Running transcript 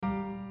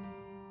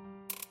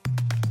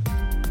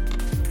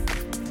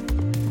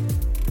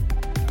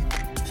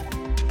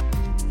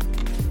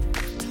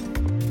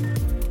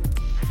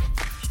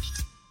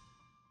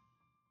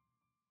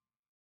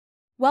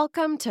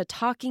Welcome to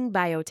Talking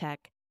Biotech,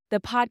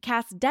 the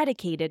podcast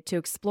dedicated to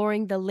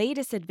exploring the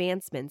latest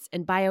advancements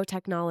in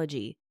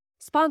biotechnology,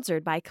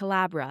 sponsored by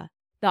Collabra,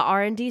 the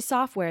R&D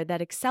software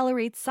that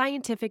accelerates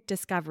scientific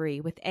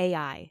discovery with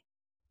AI.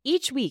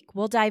 Each week,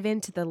 we'll dive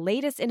into the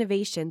latest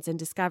innovations and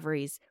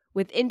discoveries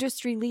with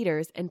industry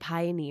leaders and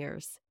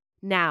pioneers.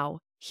 Now,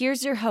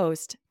 here's your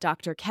host,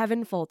 Dr.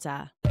 Kevin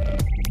Folta.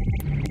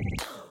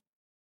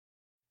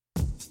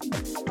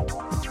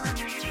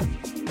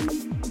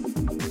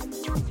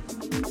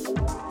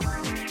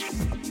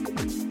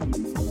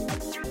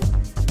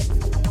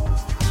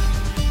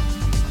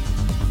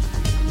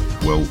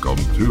 Welcome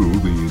to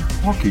the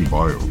Talking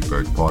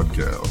Biotech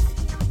podcast.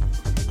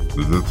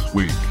 This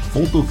week,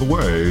 Folta's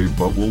away,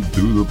 but we'll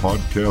do the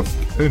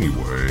podcast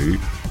anyway,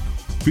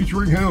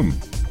 featuring him.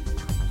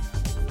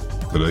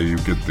 Today you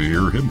get to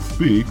hear him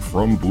speak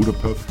from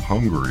Budapest,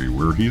 Hungary,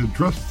 where he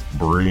addressed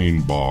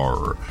Brain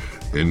Bar,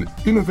 an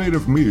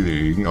innovative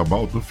meeting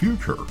about the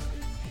future.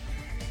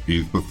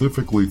 He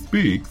specifically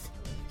speaks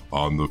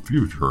on the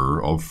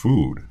future of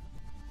food.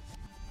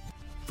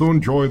 So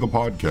enjoy the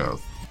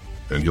podcast.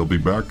 And he'll be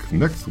back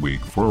next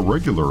week for a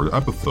regular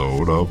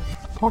episode of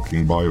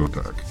Talking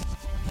Biotech.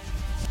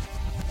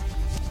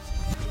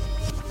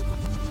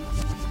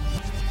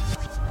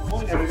 Good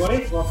morning,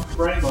 everybody. Welcome to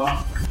Brain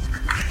Bar.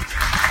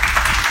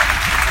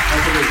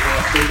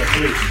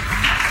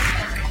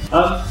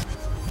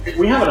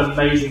 We have an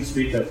amazing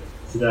speaker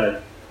today.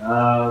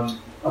 A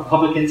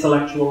public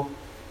intellectual,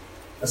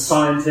 a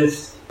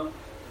scientist,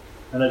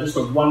 and just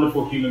a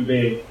wonderful human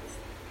being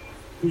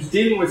who's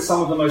dealing with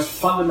some of the most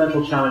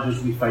fundamental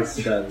challenges we face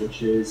today,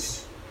 which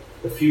is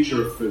the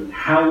future of food,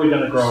 how we're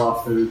going to grow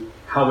our food,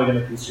 how we're going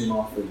to consume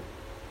our food.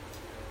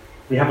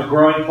 We have a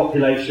growing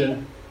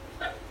population,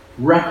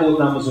 record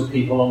numbers of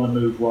people on the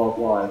move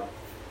worldwide.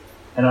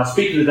 And our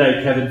speaker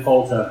today, Kevin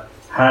Folta,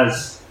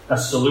 has a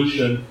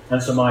solution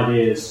and some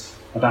ideas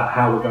about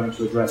how we're going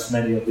to address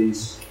many of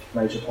these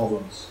major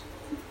problems.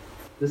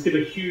 Let's give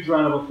a huge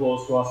round of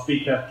applause to our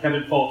speaker,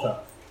 Kevin Folta.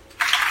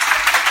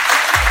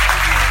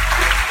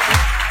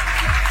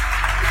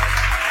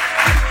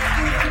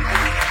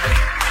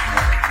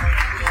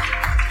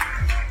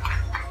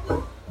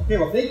 Okay,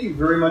 well, thank you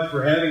very much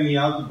for having me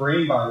out to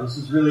Brain Bar. This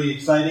is really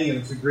exciting, and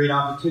it's a great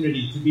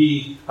opportunity to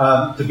be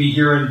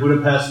here in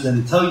Budapest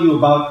and tell you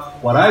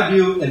about what I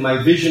do and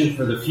my vision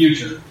for the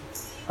future.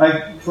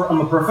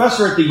 I'm a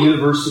professor at the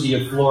University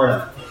of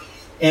Florida,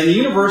 and the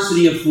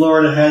University of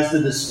Florida has the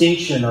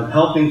distinction of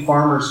helping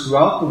farmers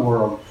throughout the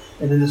world,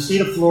 and in the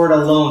state of Florida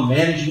alone,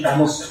 managing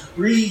almost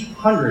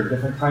 300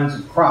 different kinds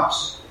of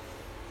crops.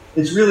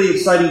 It's really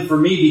exciting for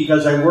me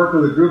because I work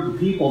with a group of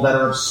people that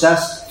are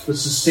obsessed with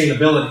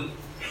sustainability.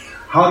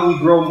 How do we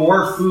grow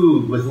more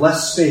food with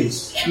less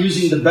space,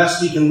 using the best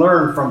we can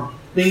learn from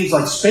things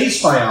like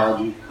space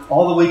biology,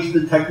 all the way to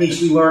the techniques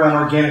we learn on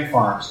organic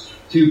farms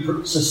to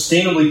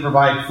sustainably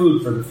provide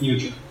food for the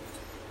future.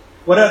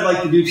 What I'd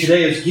like to do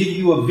today is give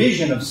you a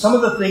vision of some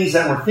of the things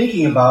that we're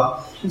thinking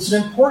about and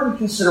some important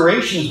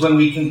considerations when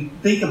we can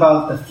think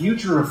about the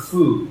future of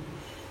food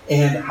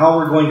and how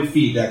we're going to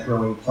feed that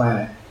growing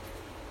planet.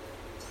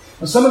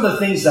 Now, some of the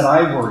things that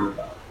I worry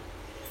about.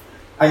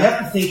 I have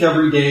to think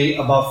every day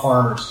about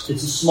farmers.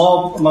 It's a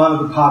small amount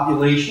of the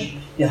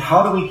population. Yet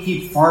how do we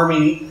keep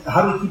farming,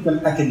 how do we keep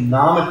them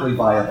economically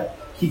viable?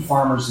 Keep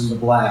farmers in the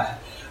black.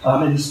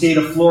 In the state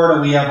of Florida,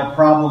 we have a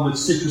problem with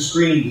citrus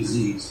greening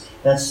disease.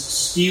 That's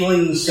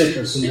stealing the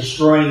citrus and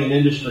destroying an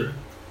industry.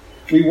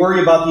 We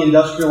worry about the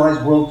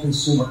industrialized world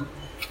consumer.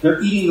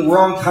 They're eating the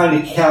wrong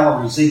kind of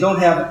calories. They don't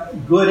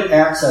have good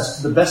access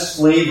to the best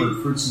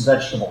flavored fruits and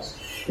vegetables.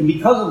 And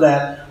because of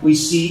that, we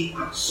see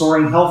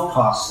soaring health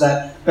costs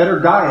that better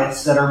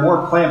diets that are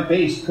more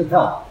plant-based could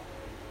help.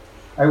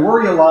 I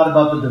worry a lot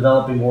about the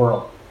developing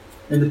world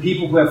and the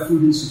people who have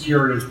food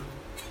insecurity.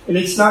 And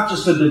it's not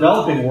just the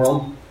developing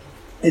world,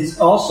 it's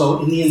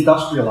also in the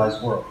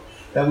industrialized world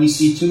that we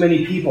see too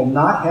many people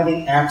not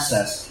having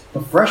access to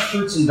fresh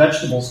fruits and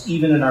vegetables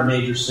even in our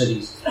major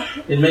cities.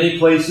 In many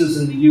places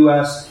in the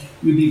U.S.,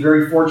 you'd be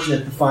very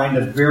fortunate to find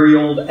a very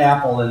old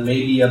apple and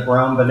maybe a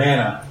brown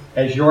banana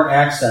as your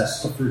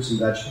access to fruits and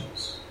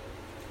vegetables.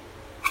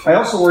 I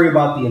also worry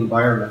about the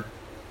environment.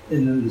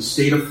 In the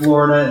state of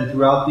Florida and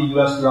throughout the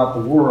U.S., throughout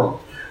the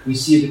world, we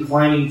see a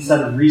declining set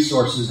of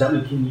resources that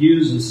we can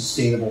use in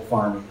sustainable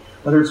farming,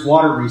 whether it's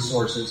water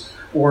resources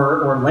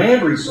or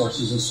land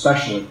resources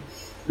especially.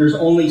 There's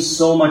only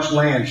so much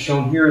land,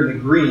 shown here in the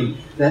green,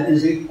 that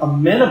is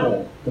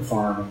amenable to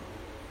farming.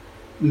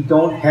 We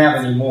don't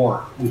have any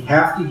more. We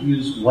have to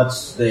use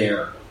what's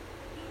there.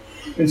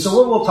 And so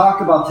what we'll talk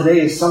about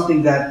today is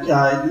something that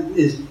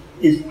is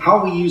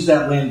how we use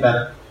that land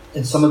better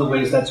and some of the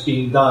ways that's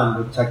being done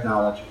with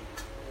technology.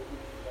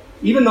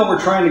 Even though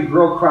we're trying to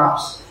grow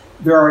crops,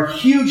 there are a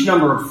huge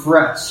number of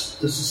threats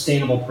to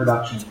sustainable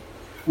production.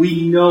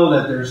 We know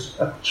that there's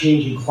a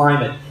changing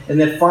climate and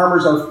that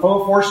farmers are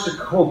forced to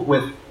cope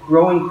with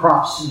growing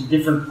crops in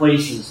different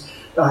places.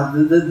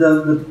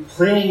 The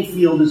playing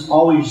field is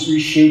always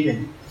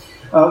reshaping.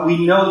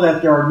 We know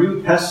that there are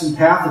new pests and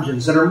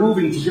pathogens that are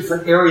moving to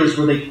different areas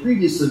where they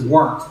previously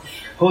weren't,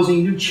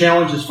 posing new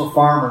challenges for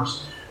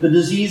farmers. The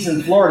disease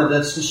in Florida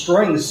that's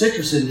destroying the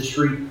citrus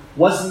industry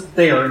wasn't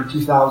there in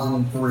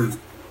 2003.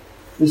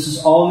 This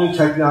is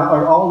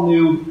all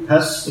new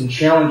pests and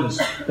challenges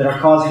that are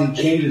causing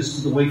changes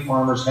to the way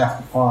farmers have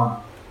to farm.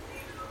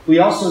 We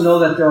also know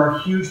that there are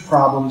huge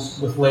problems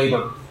with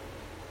labor.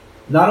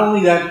 Not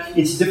only that,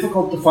 it's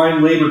difficult to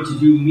find labor to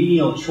do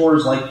menial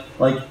chores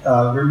like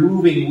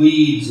removing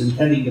weeds and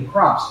tending to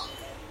crops.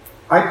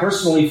 I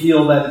personally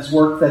feel that it's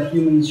work that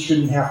humans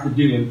shouldn't have to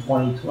do in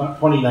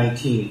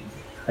 2019.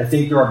 I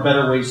think there are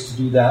better ways to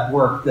do that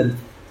work than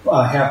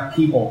have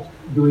people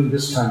doing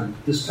this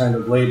kind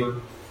of labor.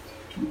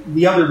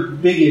 The other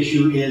big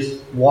issue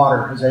is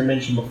water, as I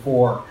mentioned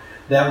before.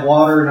 That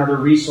water and other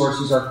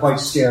resources are quite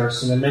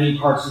scarce, and in many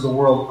parts of the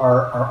world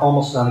are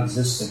almost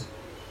non-existent.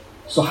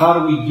 So how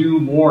do we do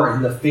more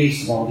in the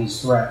face of all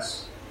these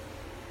threats?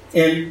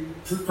 And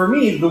for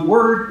me, the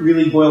word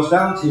really boils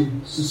down to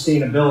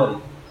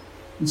sustainability.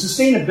 And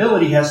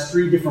sustainability has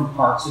three different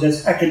parts. It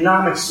has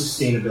economic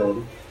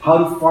sustainability. How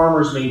do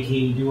farmers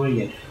maintain doing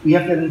it? We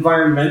have to have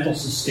environmental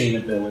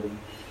sustainability,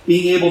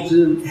 being able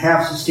to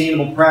have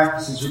sustainable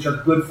practices which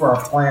are good for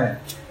our planet.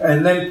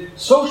 And then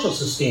social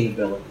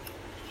sustainability.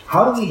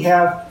 How do we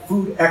have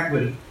food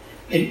equity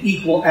and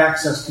equal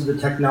access to the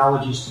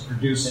technologies to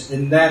produce it?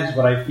 And that is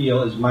what I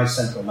feel is my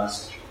central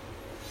message.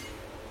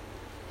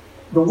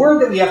 The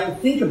word that we have to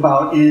think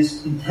about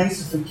is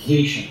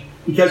intensification,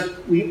 because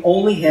we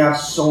only have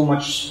so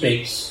much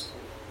space.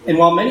 And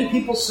while many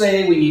people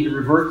say we need to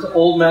revert to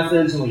old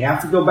methods and we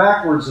have to go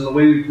backwards in the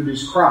way we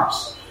produce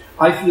crops,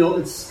 I feel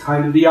it's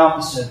kind of the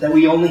opposite, that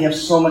we only have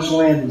so much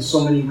land and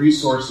so many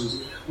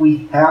resources.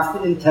 We have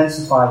to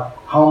intensify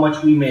how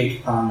much we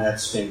make on that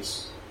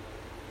space.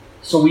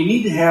 So we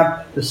need to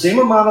have the same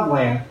amount of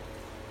land.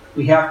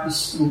 We have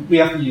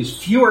to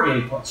use fewer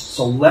inputs,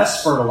 so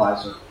less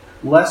fertilizer,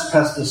 less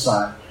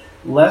pesticide,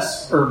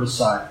 less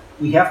herbicide.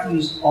 We have to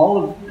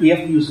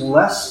use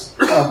less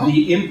of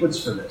the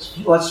inputs for this,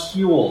 less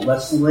fuel,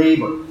 less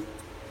labor.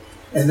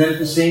 And then at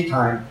the same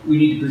time, we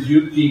need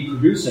to be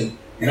producing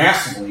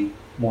massively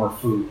more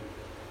food.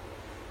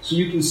 So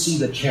you can see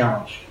the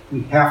challenge.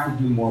 We have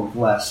to do more with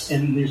less.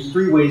 And there's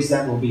three ways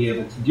that we'll be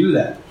able to do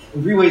that.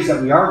 And three ways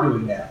that we are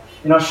doing that.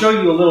 And I'll show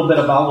you a little bit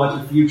about what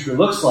the future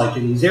looks like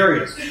in these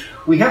areas.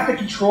 We have to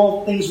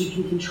control things we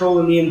can control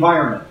in the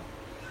environment.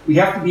 We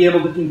have to be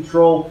able to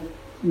control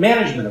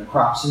management of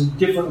crops in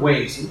different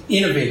ways, in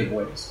innovative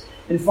ways.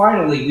 And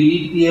finally, we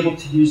need to be able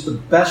to use the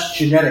best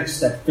genetics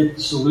that fit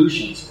the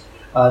solutions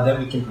that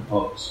we can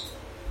propose.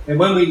 And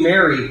when we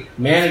marry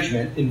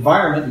management,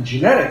 environment, and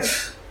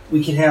genetics,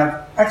 we can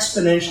have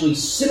exponentially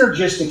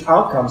synergistic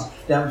outcomes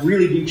that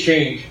really do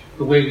change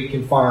the way we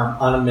can farm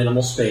on a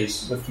minimal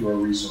space with fewer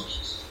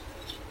resources.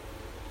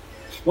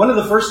 One of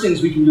the first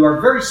things we can do are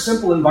very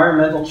simple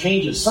environmental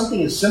changes,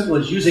 something as simple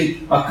as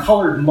using a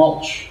colored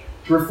mulch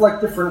to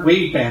reflect different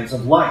wave bands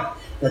of light,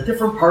 that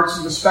different parts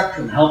of the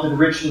spectrum help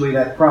enrich the way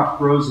that crop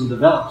grows and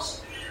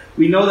develops.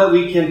 We know that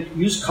we can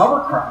use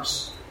cover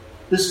crops.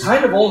 This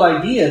kind of old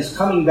idea is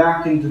coming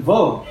back into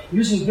vogue,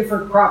 using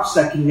different crops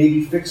that can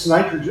maybe fix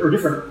nitrogen, or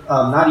different,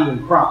 not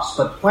even crops,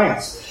 but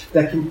plants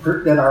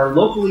that are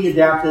locally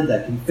adapted,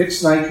 that can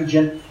fix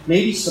nitrogen,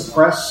 maybe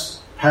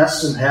suppress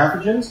pests and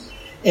pathogens.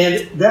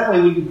 And that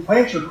way, when you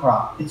plant your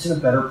crop, it's in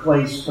a better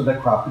place for the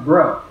crop to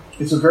grow.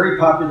 It's a very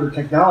popular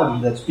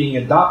technology that's being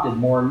adopted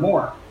more and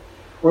more.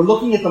 We're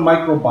looking at the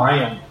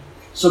microbiome.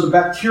 So the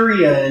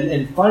bacteria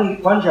and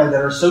fungi that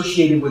are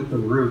associated with the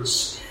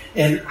roots,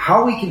 and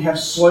how we can have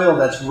soil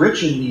that's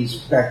rich in these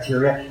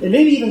bacteria, and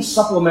maybe even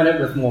supplement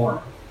it with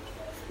more.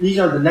 These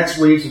are the next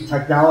waves of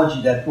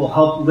technology that will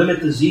help limit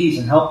disease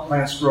and help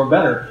plants grow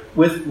better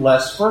with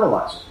less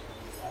fertilizer.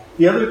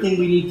 The other thing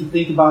we need to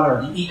think about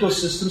are the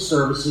ecosystem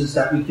services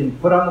that we can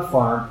put on the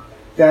farm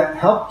that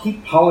help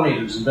keep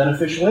pollinators and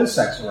beneficial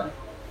insects around.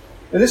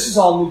 And this is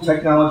all new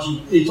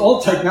technology. It's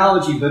old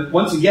technology, but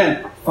once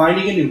again,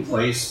 finding a new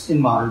place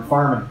in modern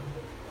farming.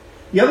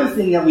 The other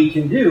thing that we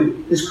can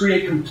do is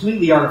create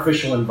completely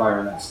artificial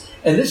environments.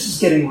 And this is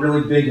getting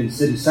really big in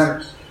city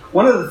centers.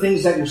 One of the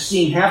things that you're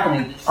seeing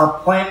happening are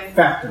plant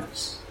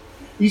factories.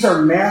 These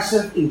are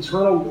massive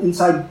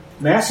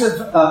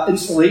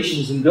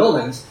installations in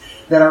buildings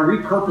that are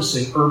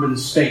repurposing urban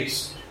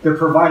space. They're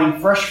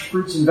providing fresh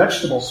fruits and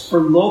vegetables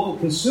for local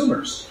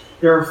consumers.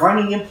 They're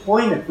finding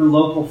employment for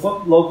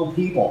local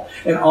people,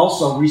 and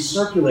also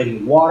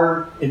recirculating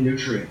water and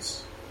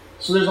nutrients.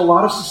 So there's a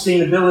lot of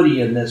sustainability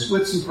in this,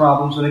 with some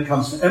problems when it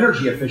comes to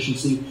energy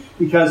efficiency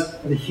because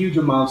of the huge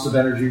amounts of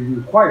energy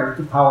required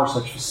to power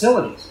such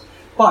facilities.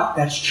 But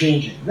that's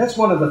changing. That's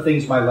one of the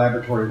things my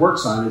laboratory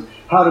works on, is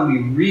how do we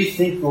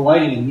rethink the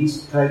lighting in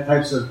these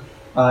types of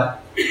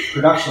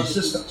production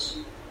systems.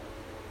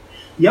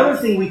 The other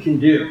thing we can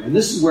do, and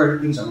this is where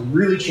things are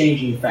really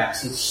changing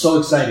fast, it's so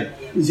exciting,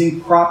 is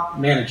in crop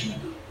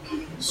management.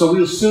 So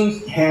we'll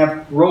soon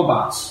have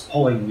robots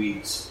pulling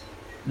weeds.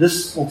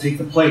 This will take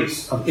the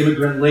place of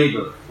immigrant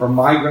labor or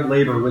migrant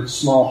labor with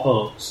small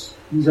hoes.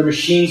 These are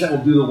machines that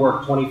will do the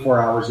work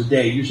 24 hours a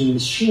day, using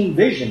machine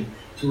vision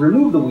to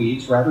remove the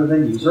weeds rather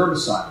than use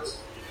herbicides.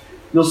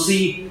 You'll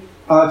see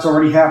it's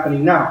already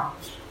happening now.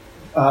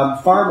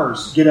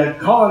 Farmers get a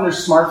call on their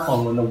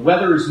smartphone when the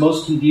weather is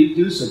most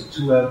conducive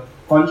to a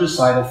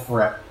fungicidal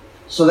threat.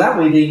 So that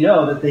way they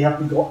know that they have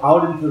to go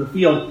out into the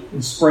field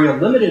and spray a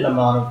limited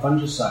amount of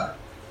fungicide.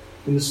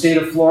 In the state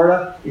of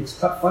Florida, it's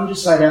cut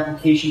fungicide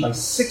application by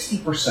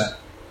 60%.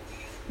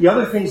 The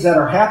other things that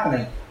are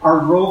happening are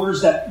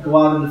rovers that go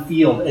out in the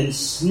field and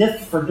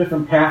sniff for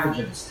different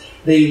pathogens.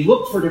 They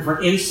look for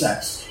different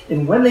insects.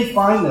 And when they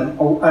find them,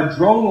 a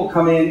drone will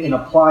come in and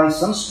apply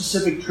some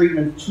specific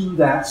treatment to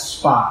that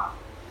spot.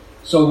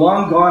 So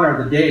long gone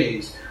are the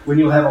days when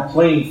you'll have a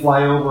plane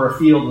fly over a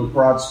field with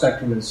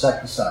broad-spectrum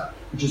insecticide,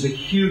 which is a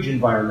huge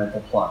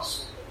environmental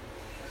plus.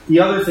 The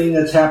other thing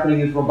that's happening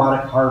is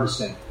robotic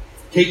harvesting,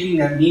 taking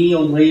that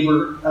menial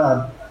labor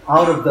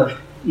out of the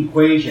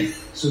equation.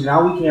 So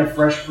now we can have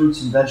fresh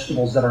fruits and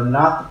vegetables that are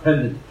not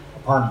dependent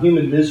upon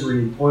human misery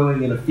and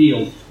toiling in a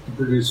field to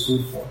produce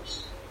food for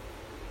us.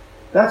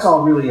 That's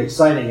all really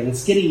exciting, and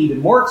it's getting even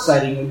more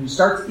exciting when you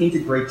start to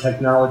integrate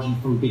technology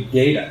from big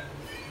data.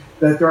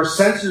 That there are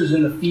sensors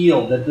in the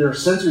field, that there are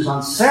sensors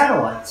on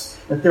satellites,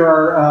 that there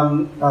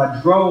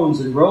are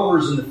drones and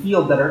rovers in the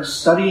field that are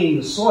studying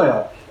the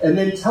soil, and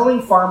then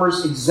telling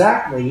farmers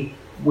exactly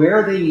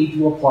where they need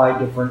to apply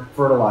different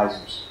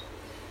fertilizers.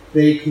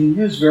 They can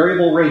use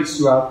variable rates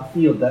throughout the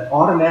field that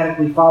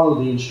automatically follow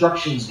the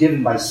instructions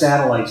given by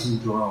satellites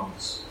and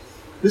drones.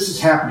 This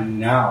is happening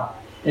now,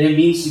 and it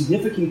means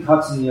significant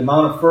cuts in the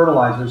amount of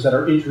fertilizers that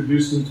are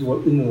introduced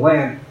in the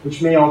land,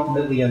 which may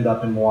ultimately end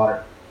up in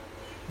water.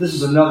 This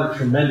is another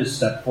tremendous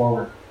step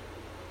forward.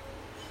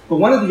 But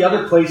one of the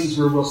other places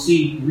where we'll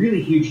see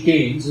really huge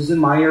gains is in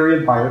my area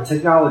of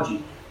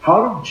biotechnology.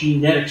 How do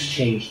genetics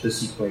change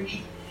this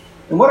equation?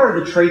 And what are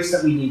the traits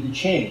that we need to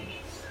change?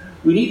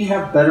 We need to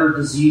have better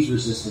disease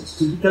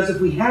resistance, because if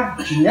we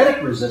have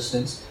genetic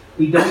resistance,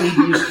 we don't need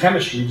to use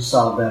chemistry to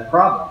solve that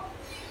problem.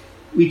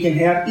 We can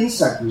have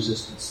insect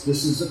resistance.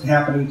 This is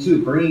happening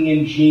too, bringing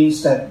in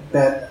genes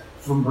that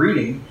from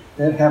breeding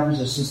that have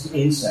resistance to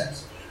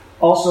insects.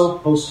 Also,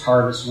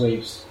 post-harvest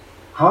waste.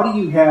 How do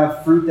you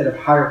have fruit that have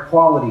higher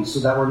quality so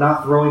that we're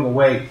not throwing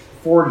away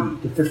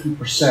 40 to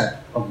 50%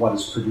 of what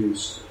is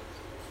produced?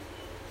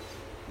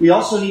 We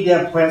also need to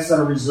have plants that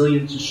are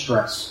resilient to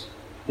stress.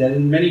 That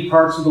in many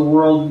parts of the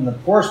world, in the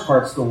poorest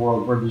parts of the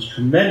world, where there's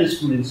tremendous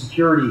food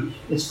insecurity,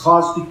 it's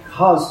caused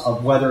because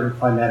of weather and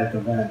climatic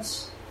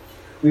events.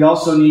 We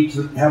also need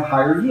to have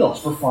higher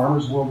yields for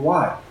farmers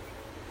worldwide.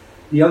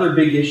 The other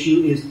big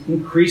issue is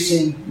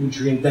increasing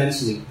nutrient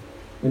density.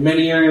 In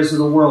many areas of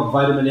the world,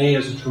 vitamin A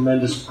is a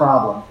tremendous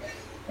problem,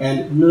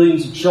 and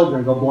millions of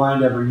children go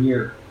blind every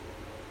year.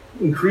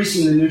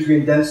 Increasing the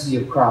nutrient density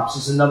of crops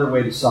is another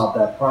way to solve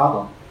that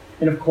problem.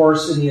 And of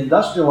course, in the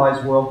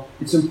industrialized world,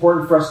 it's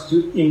important for us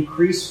to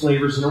increase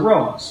flavors and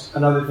aromas,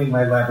 another thing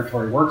my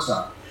laboratory works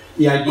on.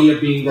 The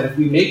idea being that if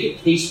we make it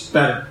taste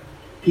better,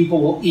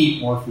 people will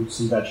eat more fruits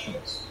and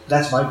vegetables.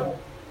 That's my goal.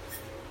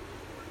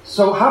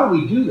 So how do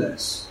we do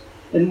this?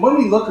 And when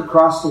we look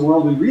across the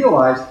world, we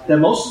realize that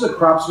most of the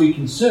crops we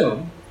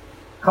consume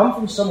come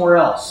from somewhere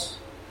else.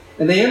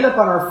 And they end up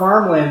on our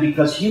farmland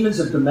because humans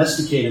have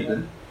domesticated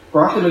them,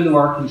 brought them into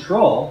our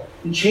control,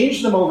 and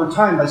changed them over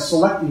time by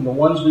selecting the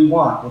ones we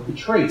want with the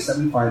traits that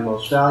we find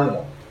most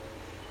valuable.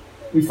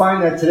 We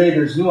find that today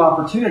there's new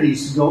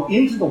opportunities to go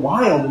into the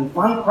wild and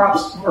find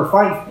crops, or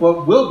find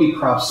what will be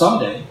crops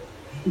someday,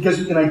 because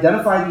we can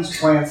identify these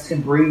plants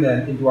and bring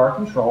them into our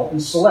control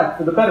and select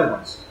for the better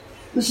ones.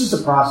 This is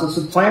the process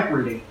of plant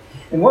breeding.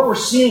 And what we're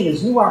seeing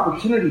is new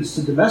opportunities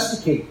to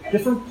domesticate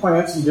different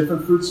plants and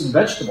different fruits and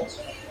vegetables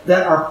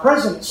that are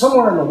present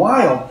somewhere in the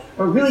wild,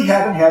 but really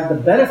haven't had the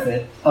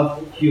benefit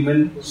of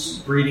human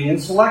breeding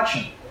and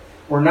selection.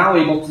 We're now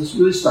able to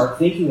really start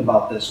thinking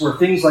about this, where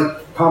things like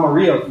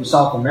Camarillo from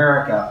South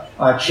America,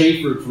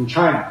 Che fruit from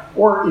China,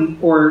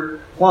 or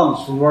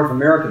plums from North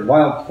America,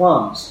 wild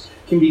plums,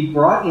 can be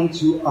brought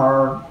into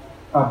our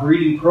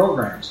breeding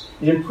programs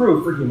and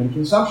improved for human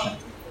consumption.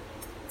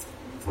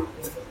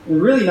 The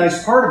really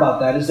nice part about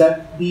that is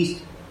that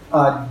these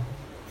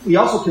we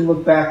also can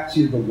look back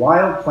to the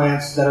wild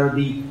plants that are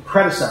the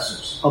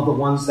predecessors of the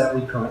ones that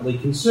we currently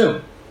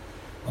consume.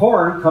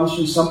 Corn comes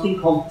from something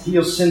called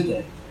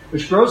teosinte,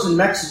 which grows in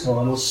Mexico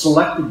and was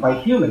selected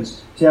by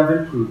humans to have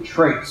improved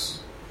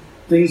traits.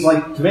 Things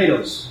like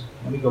tomatoes,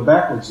 let me go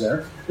backwards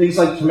there. Things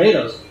like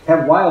tomatoes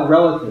have wild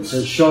relatives,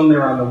 as shown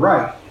there on the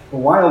right. The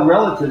wild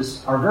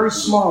relatives are very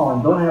small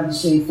and don't have the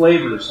same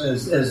flavors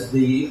as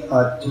the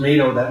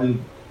tomato that we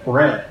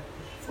bred.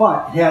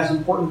 But it has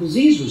important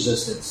disease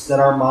resistance that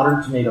our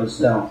modern tomatoes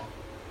don't.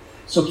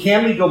 So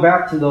can we go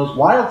back to those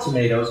wild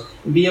tomatoes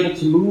and be able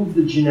to move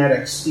the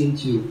genetics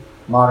into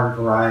modern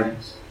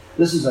varieties?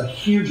 This is a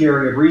huge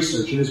area of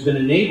research and has been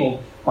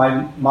enabled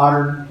by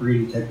modern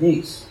breeding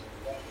techniques.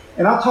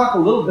 And I'll talk a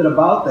little bit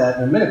about that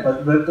in a minute,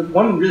 but the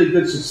one really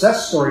good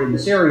success story in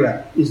this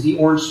area is the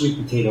orange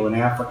sweet potato in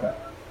Africa.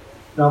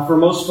 Now, for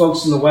most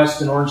folks in the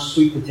West, an orange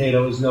sweet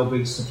potato is no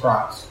big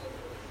surprise.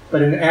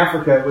 but in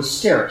Africa it was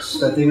scarce,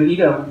 that they would eat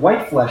a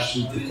white flesh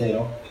sweet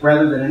potato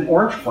rather than an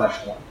orange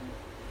flesh one.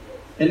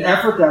 An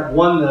effort that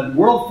won the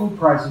World Food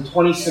Prize in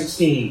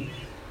 2016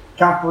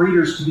 got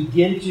breeders to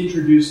begin to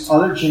introduce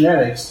other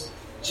genetics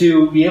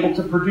to be able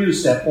to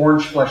produce that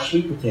orange flesh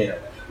sweet potato,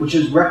 which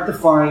is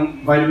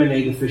rectifying vitamin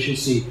A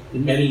deficiency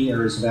in many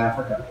areas of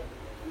Africa.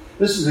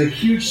 This is a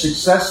huge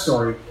success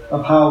story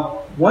of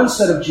how one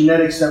set of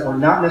genetics that were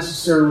not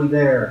necessarily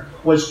there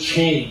was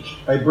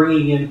changed by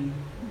bringing in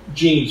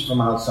genes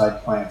from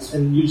outside plants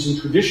and using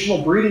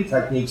traditional breeding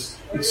techniques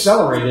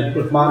accelerated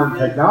with modern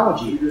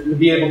technology to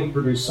be able to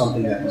produce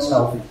something that was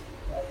healthy.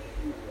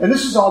 And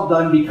this is all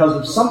done because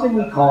of something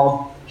we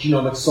call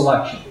genomic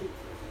selection.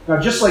 Now,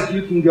 just like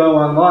you can go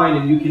online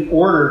and you can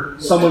order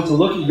someone to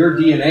look at your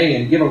DNA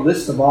and give a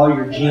list of all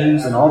your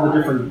genes and all the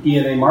different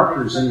DNA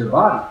markers in your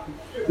body,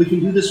 we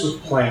can do this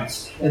with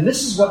plants. And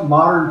this is what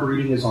modern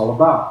breeding is all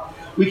about.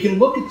 We can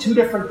look at two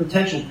different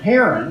potential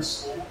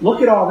parents,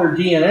 look at all their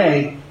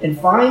DNA, and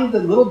find the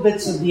little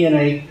bits of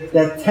DNA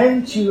that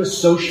tend to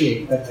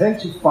associate, that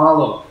tend to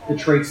follow the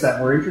traits that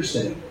we're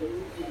interested in.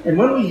 And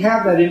when we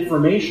have that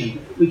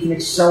information, we can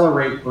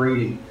accelerate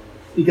breeding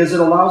because it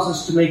allows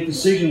us to make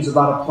decisions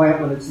about a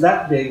plant when it's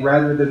that big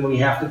rather than when we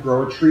have to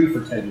grow a tree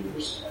for 10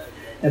 years.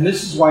 And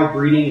this is why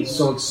breeding is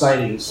so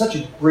exciting. It's such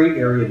a great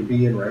area to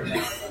be in right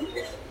now.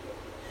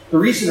 The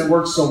reason it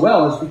works so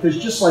well is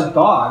because just like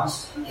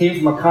dogs came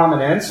from a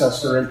common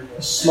ancestor and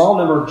a small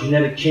number of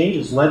genetic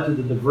changes led to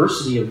the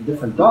diversity of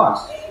different dogs,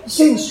 the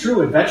same is true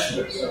with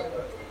vegetables.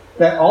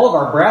 That all of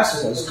our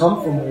brassicas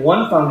come from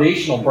one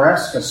foundational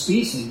brassica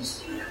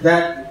species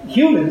that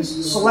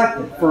humans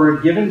selected for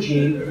a given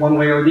gene one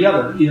way or the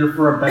other, either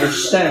for a better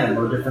stem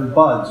or different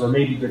buds or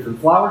maybe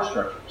different flower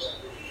structures.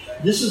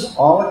 This is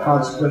all a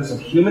consequence of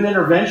human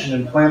intervention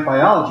in plant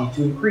biology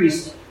to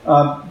increase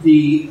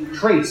the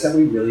traits that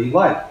we really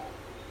like.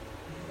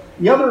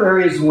 The other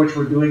areas in which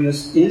we're doing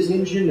this is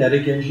in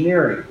genetic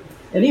engineering.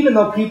 And even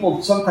though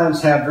people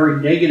sometimes have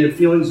very negative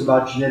feelings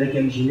about genetic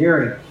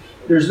engineering,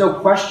 there's no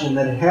question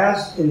that it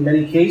has, in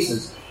many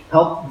cases,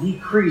 helped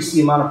decrease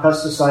the amount of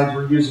pesticides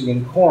we're using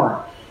in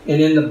corn.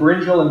 And in the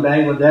brinjal in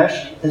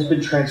Bangladesh has been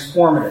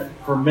transformative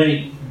for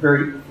many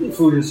very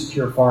food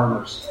insecure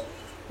farmers.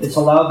 It's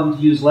allowed them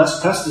to use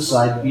less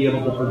pesticide to be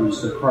able to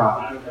produce their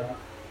crop.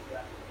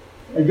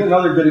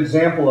 Another good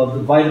example of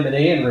the vitamin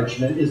A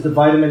enrichment is the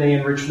vitamin A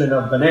enrichment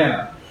of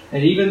banana.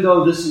 And even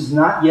though this is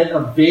not yet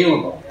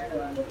available,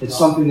 it's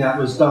something that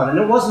was done. And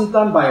it wasn't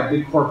done by a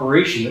big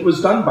corporation. It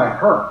was done by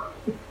her.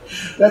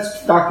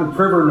 That's Dr.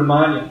 Prabir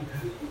Namanya.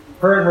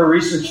 Her and her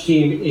research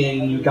team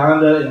in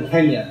Uganda and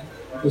Kenya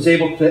was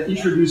able to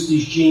introduce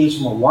these genes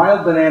from a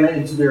wild banana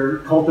into their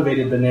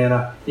cultivated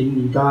banana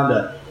in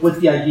Uganda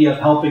with the idea of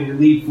helping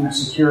relieve food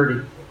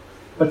security.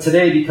 But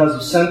today, because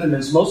of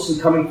sentiments mostly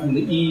coming from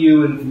the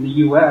EU and from the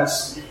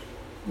US,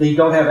 they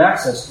don't have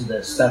access to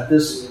this, that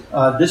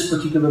this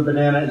particular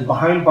banana is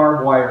behind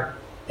barbed wire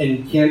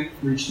and can't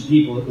reach the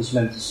people it was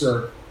meant to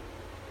serve.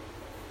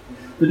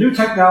 The new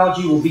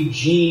technology will be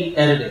gene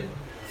editing.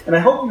 And I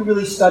hope you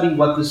really study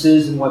what this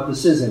is and what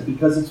this isn't,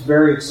 because it's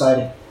very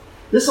exciting.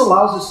 This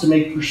allows us to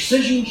make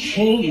precision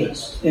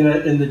changes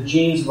in the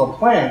genes of a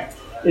plant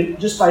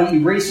just by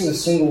erasing a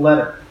single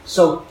letter.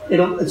 So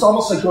it's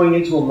almost like going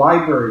into a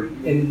library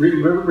and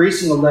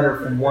erasing a letter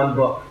from one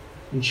book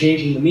and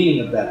changing the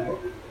meaning of that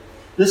book.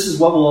 This is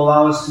what will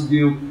allow us to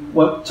do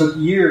what took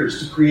years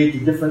to create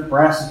the different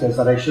brassicas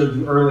that I showed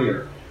you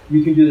earlier.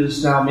 You can do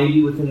this now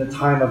maybe within the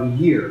time of a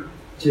year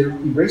to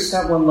erase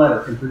that one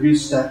letter and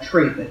produce that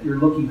trait that you're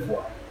looking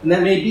for. And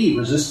that may be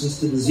resistance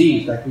to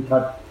disease that can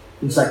cut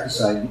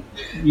insecticide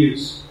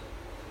use.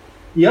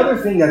 The other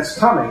thing that's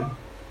coming,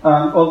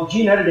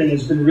 gene editing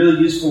has been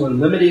really useful in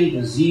limiting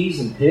disease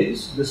in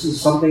pigs. This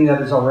is something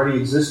that is already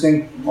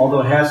existing, although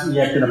it hasn't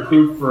yet been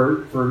approved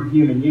for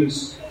human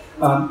use.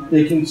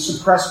 They can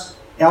suppress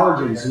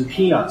allergens in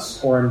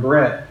peanuts or in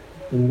bread,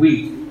 in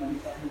wheat.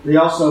 They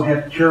also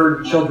have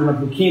cured children of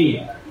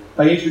leukemia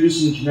by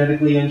introducing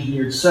genetically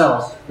engineered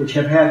cells, which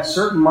have had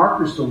certain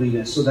markers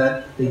deleted so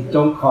that they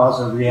don't cause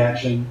a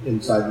reaction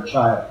inside the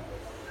child.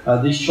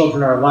 These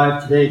children are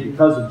alive today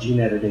because of gene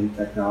editing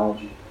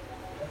technology.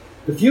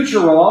 The future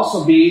will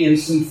also be in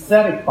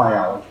synthetic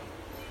biology,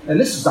 and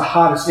this is the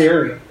hottest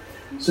area.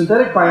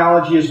 Synthetic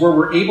biology is where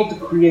we're able to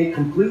create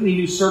completely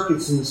new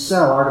circuits in the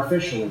cell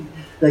artificially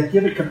that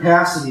give it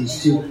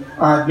capacities to,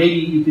 maybe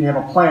you can have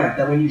a plant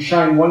that when you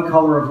shine one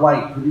color of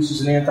light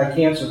produces an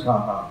anti-cancer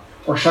compound,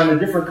 or shine a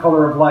different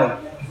color of light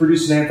to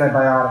produce an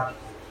antibiotic.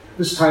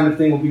 This kind of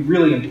thing will be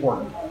really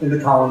important in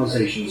the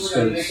colonization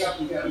space.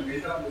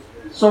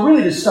 So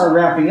really, to start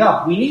wrapping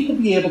up, we need to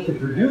be able to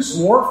produce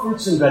more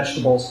fruits and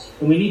vegetables,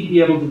 and we need to be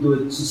able to do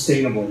it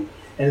sustainably.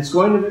 And it's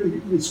going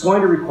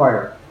to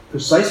require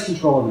precise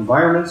control of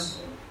environments,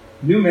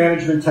 new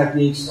management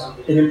techniques,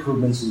 and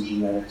improvements in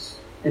genetics.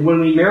 And when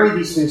we marry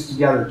these things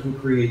together, it can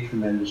create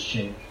tremendous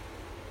change.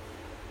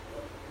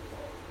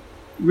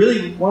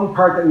 Really, one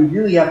part that we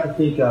really have to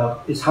think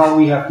of is how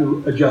we have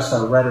to adjust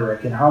our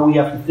rhetoric and how we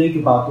have to think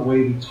about the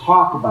way we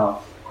talk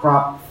about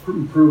crop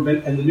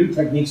improvement and the new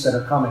techniques that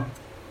are coming.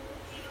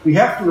 We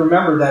have to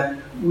remember that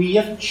we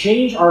have to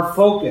change our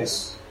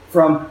focus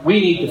from we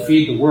need to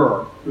feed the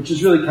world, which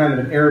is really kind of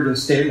an arrogant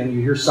statement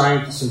you hear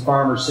scientists and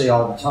farmers say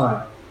all the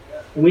time.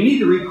 And we need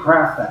to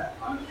recraft that.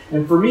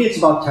 And for me, it's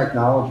about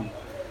technology.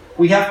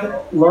 We have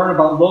to learn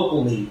about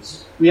local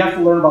needs. We have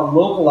to learn about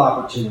local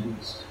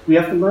opportunities. We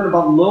have to learn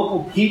about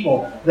local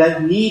people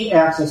that need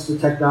access to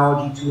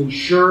technology to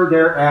ensure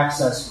their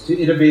access to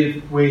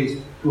innovative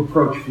ways to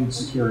approach food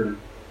security.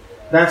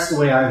 That's the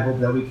way I hope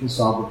that we can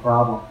solve the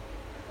problem.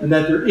 And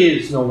that there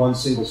is no one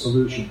single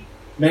solution.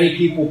 Many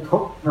people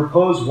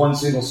propose one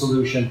single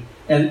solution,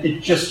 and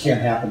it just can't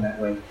happen that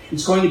way.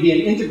 It's going to be an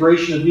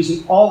integration of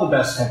using all the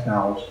best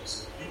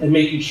technologies and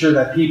making sure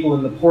that people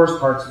in the poorest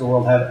parts of the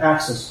world have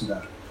access to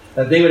them,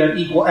 that they would have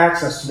equal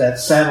access to that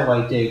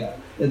satellite data,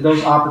 and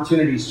those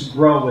opportunities to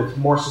grow with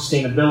more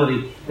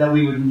sustainability that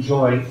we would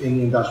enjoy in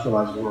the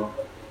industrialized world.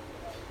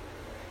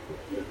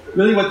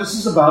 Really what this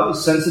is about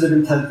is sensitive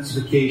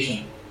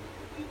intensification.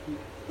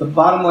 The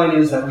bottom line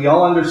is that we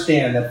all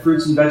understand that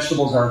fruits and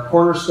vegetables are a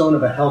cornerstone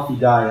of a healthy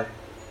diet.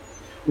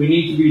 We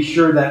need to be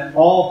sure that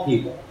all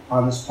people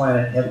on this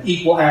planet have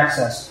equal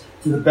access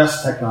to the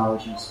best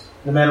technologies,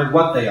 no matter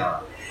what they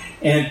are.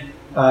 And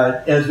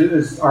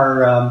as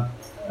our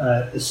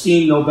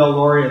esteemed Nobel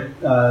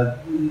laureate,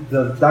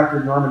 the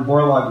Dr. Norman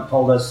Borlaug,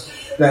 told us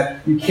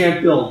that you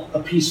can't build a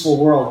peaceful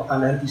world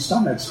on empty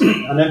stomachs,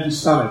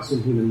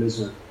 in human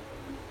misery.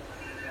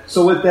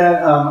 So with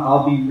that,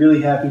 I'll be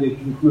really happy to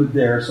conclude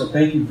there. So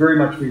thank you very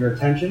much for your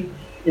attention.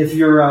 If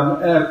you're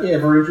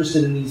ever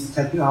interested in these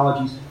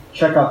technologies,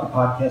 check out the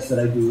podcast that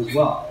I do as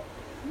well.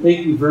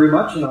 Thank you very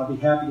much, and I'll be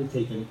happy to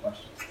take any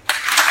questions.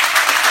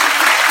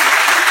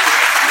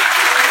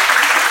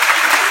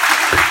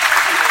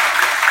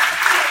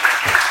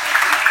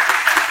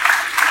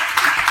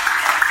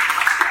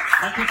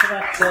 Thank you for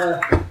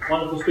that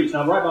wonderful speech.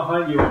 Now, right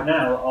behind you right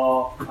now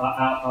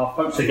our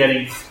folks are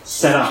getting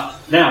set up.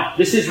 Now,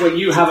 this is when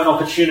you have an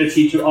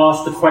opportunity to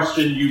ask the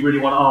question you really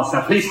want to ask.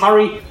 Now, please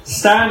hurry,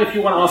 stand if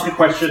you want to ask a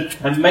question,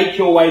 and make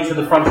your way to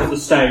the front of the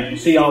stage. You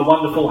see our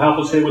wonderful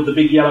helpers here with the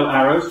big yellow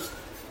arrows.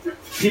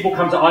 People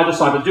come to either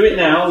side, but do it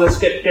now. Let's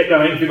get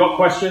going. If you've got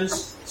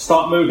questions,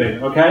 start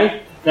moving,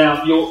 okay?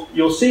 Now,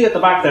 you'll see at the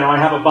back there I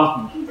have a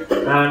button.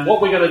 And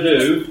what we're going to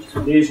do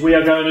is we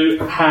are going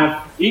to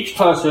have each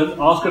person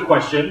ask a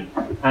question,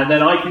 and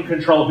then I can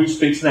control who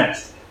speaks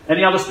next.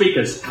 Any other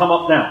speakers? Come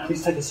up now.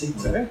 Please take a seat.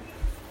 Okay.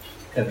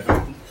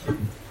 Kevin.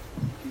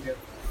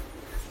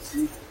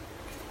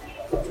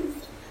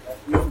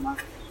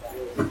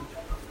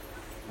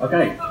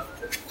 Okay.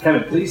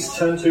 Kevin, please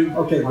turn to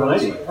the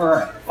lady. All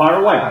right. Fire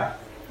away.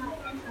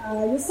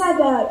 You said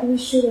that we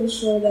should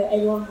ensure that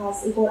everyone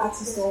has equal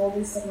access to all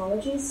these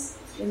technologies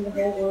in the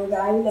whole world.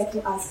 I would like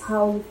to ask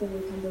how you think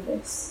we can do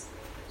this.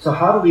 So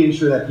how do we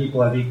ensure that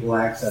people have equal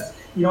access?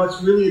 You know,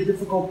 it's really a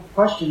difficult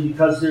question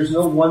because there's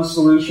no one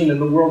solution, and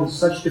the world is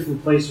such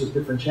different place with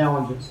different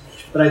challenges.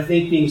 But I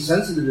think being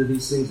sensitive to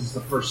these things is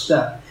the first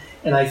step.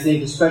 And I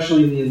think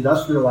especially in the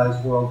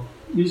industrialized world,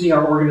 using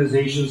our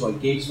organizations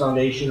like Gates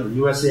Foundation or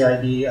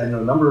USAID, I know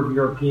a number of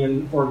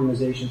European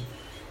organizations,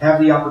 have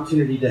the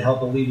opportunity to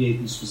help alleviate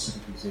these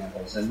specific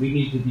examples, and we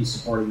need to be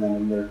supporting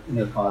them in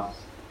their causes.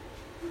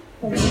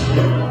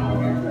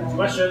 Next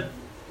question.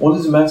 What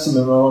is the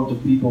maximum amount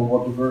of people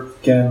what the world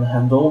can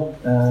handle,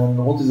 and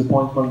what is the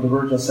point when the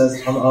world just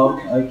says, I'm out,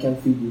 I can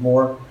feed you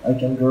more, I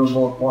can grow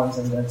more points,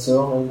 and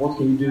so on, and what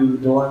can you do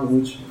with the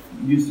language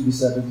used to be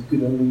said that it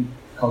could only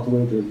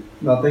cultivate it?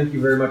 No, thank you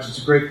very much. It's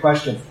a great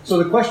question.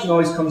 So the question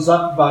always comes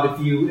up about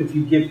if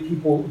you give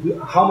people,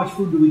 how much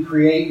food do we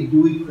create, and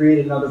do we create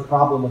another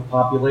problem with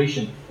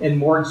population and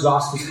more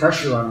exhaustive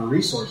pressure on our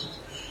resources?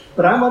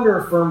 But I'm under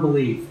a firm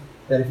belief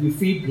that if you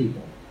feed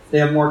people, they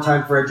have more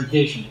time for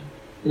education.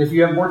 And if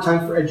you have more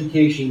time for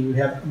education, you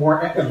have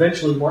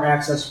eventually more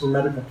access for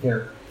medical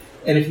care.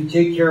 And if you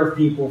take care of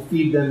people,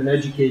 feed them and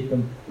educate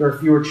them, there are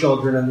fewer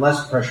children and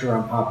less pressure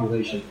on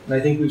population. And I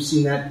think we've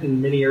seen that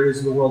in many areas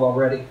of the world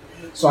already.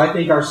 So I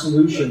think our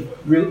solution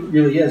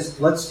really is,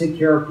 let's take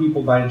care of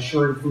people by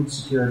ensuring food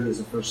security as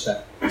a first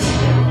step.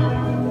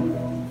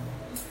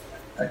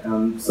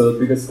 So the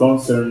biggest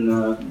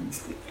concern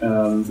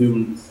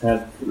humans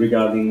have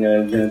regarding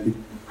genetic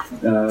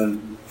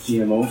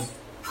GMOs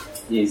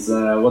is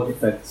what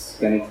effects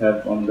can it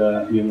have on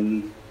the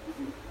human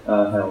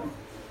health.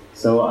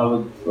 So I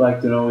would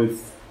like to know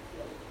if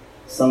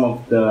some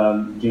of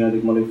the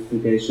genetic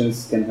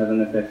modifications can have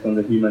an effect on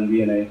the human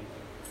DNA.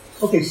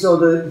 Okay, so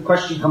the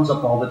question comes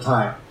up all the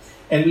time.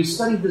 And we've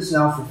studied this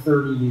now for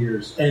 30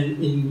 years.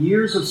 And in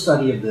years of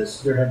study of this,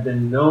 there have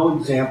been no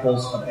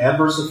examples of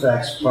adverse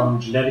effects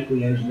from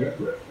genetically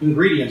engineered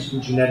ingredients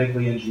from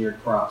genetically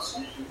engineered crops.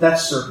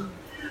 That's certain.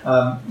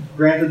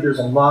 Granted, there's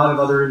a lot of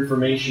other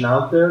information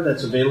out there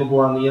that's available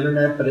on the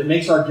internet, but it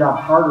makes our job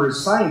harder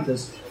as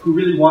scientists who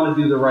really want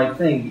to do the right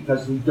thing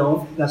because we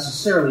don't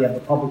necessarily have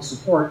the public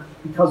support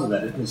because of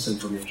that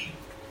misinformation.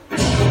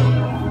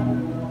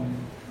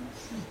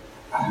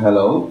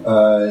 Hello.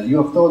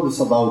 You have told us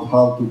about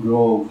how to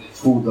grow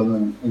food on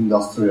an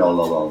industrial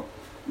level.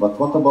 But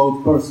what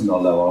about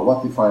personal level?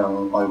 What if I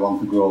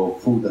want to grow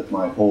food at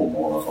my home,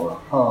 or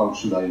how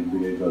should I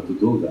be able to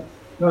do that?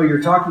 No,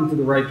 you're talking to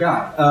the right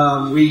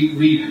guy.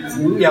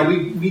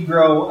 We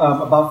grow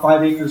about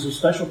 5 acres of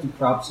specialty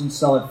crops and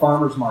sell at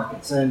farmers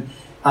markets. And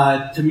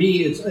to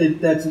me,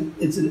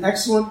 it's an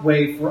excellent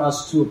way for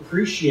us to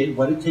appreciate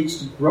what it takes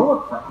to grow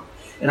a crop.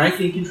 And I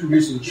think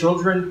introducing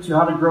children to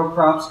how to grow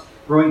crops,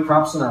 growing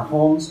crops in our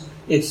homes,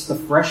 it's the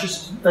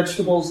freshest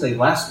vegetables, they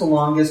last the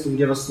longest, and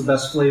give us the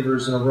best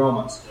flavors and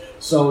aromas.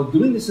 So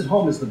doing this at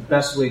home is the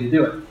best way to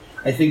do it.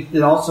 I think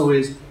that also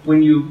is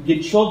when you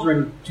get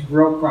children to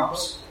grow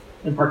crops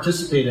and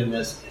participate in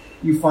this,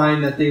 you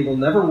find that they will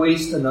never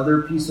waste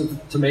another piece of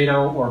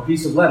tomato or a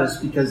piece of lettuce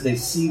because they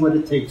see what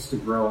it takes to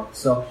grow it.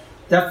 So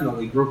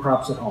definitely grow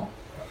crops at home.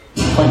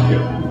 Thank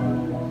you.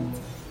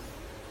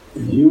 A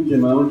huge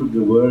amount of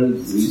the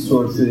world's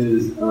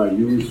resources are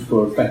used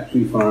for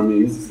factory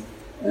farming,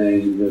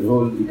 and the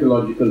whole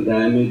ecological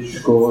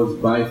damage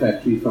caused by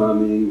factory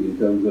farming in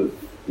terms of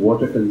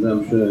water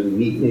consumption,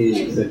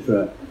 methane,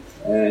 etc.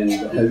 And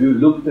have you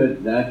looked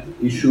at that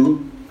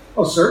issue?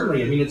 Oh,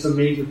 certainly. I mean, it's a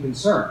major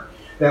concern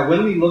that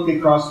when we look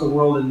across the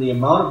world and the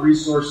amount of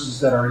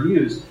resources that are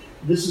used,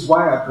 this is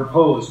why I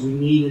propose we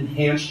need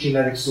enhanced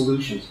genetic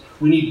solutions.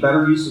 We need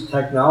better use of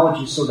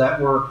technology so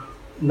that we're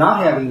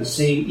not having the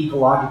same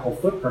ecological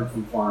footprint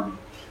from farming.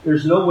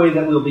 There's no way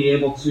that we'll be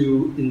able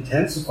to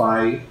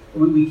intensify.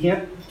 We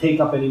can't take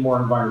up any more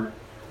environment.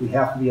 We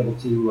have to be able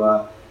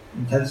to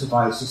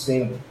intensify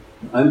sustainably.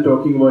 I'm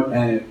talking about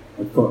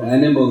for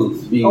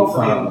animals being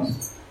farmed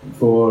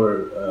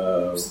for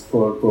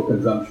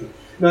consumption.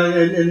 No,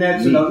 and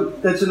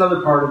that's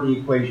another part of the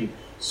equation.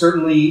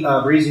 Certainly,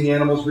 raising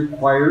animals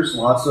requires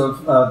lots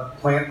of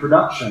plant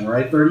production,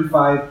 right?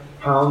 35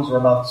 pounds or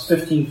about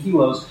 15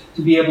 kilos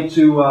to be able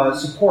to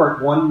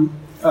support 1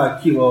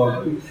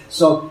 kilo.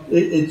 So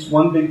it's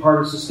one big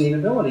part of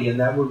sustainability, and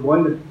that we're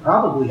going to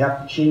probably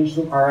have to change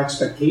our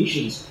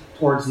expectations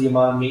towards the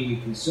amount of meat we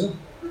consume.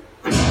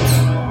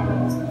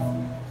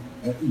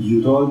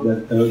 You told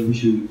that we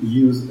should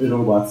use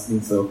robots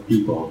instead of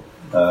people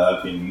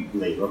in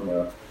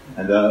labor.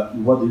 And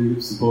what do you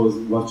suppose,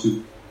 what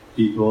should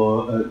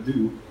people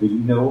do with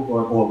no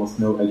or almost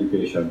no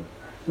education?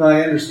 No,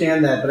 I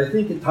understand that, but I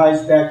think it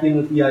ties back in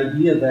with the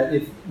idea that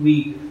if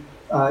we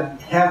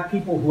have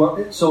people who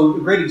are... So a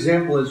great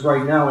example is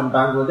right now in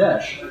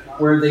Bangladesh,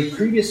 where they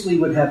previously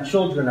would have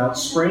children out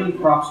spraying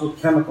crops with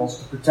chemicals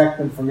to protect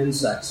them from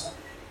insects.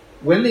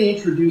 When they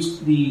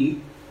introduced the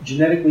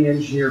genetically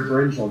engineered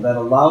brinjal that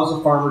allows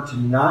a farmer to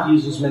not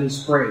use as many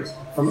sprays,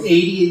 from 80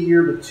 a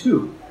year to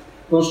 2,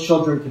 those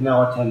children can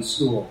now attend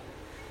school.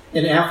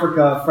 In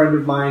Africa, a friend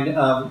of mine,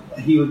 I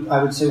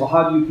would say, well,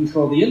 how do you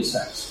control the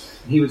insects?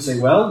 And he would say,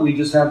 well, we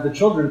just have the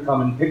children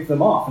come and pick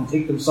them off and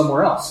take them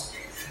somewhere else.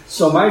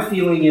 So my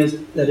feeling is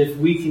that if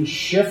we can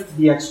shift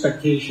the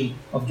expectation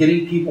of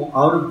getting people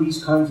out of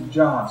these kinds of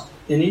jobs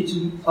and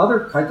into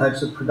other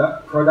types of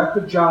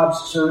productive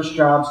jobs, service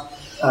jobs,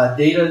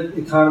 data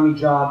economy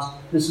jobs,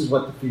 this is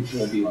what the future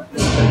will be like.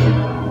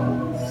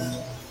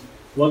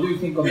 What do you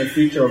think on the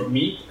future of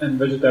meat and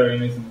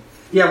vegetarianism?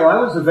 Yeah, well,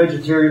 I was a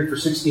vegetarian for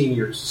 16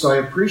 years, so I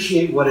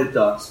appreciate what it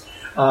does.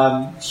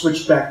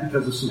 Switched back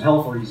because of some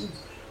health reasons.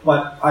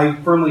 But I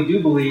firmly do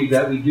believe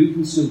that we do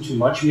consume too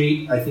much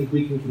meat. I think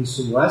we can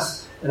consume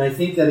less. And I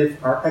think that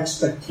if our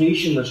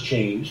expectation was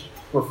changed,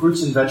 where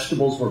fruits and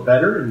vegetables were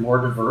better and more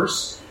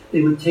diverse,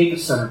 they would take a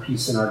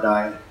centerpiece in our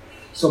diet.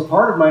 So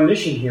part of my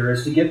mission here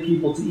is to get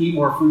people to eat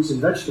more fruits and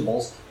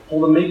vegetables,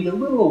 pull them maybe a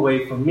little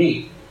away from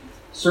meat.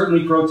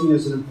 Certainly protein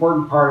is an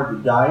important part of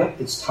the diet.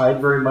 It's tied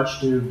very much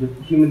to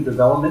human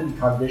development and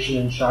cognition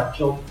in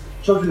children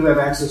who have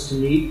access to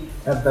meat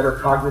have better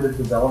cognitive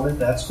development.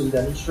 That's been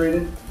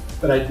demonstrated.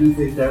 But I do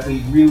think that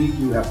we really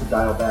do have to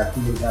dial back the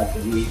impact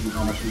of meat and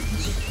how much we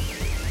consume.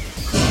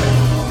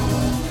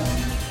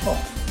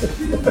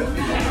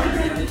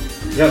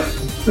 Yes.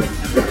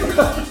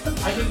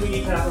 I think we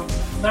need to have a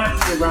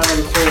massive round of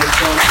applause.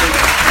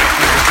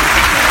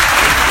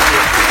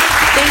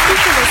 Thank you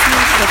for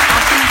listening to the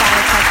Talking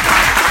Biotech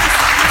podcast.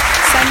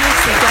 Send your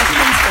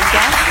suggestions for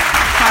guests,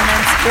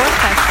 comments, or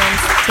questions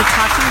to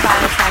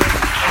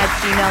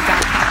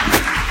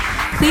talkingbiotech@gmail.com.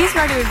 Please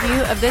write a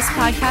review of this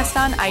podcast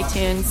on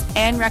iTunes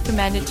and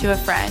recommend it to a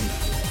friend.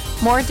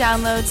 More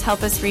downloads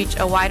help us reach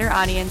a wider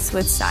audience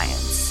with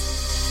science.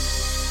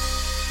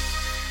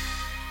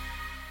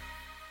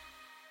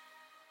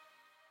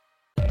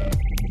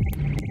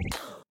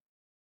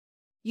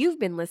 You've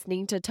been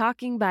listening to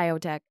Talking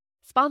Biotech,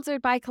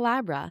 sponsored by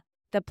Collabra,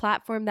 the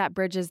platform that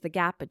bridges the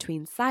gap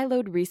between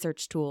siloed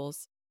research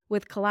tools.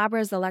 With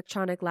Collabra's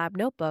electronic lab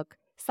notebook,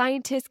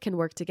 scientists can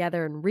work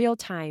together in real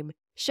time,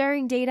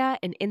 sharing data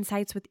and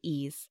insights with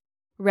ease.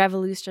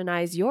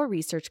 Revolutionize your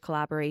research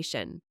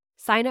collaboration.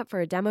 Sign up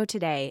for a demo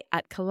today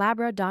at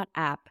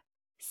collabra.app,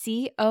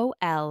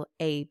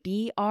 COLABRA.app.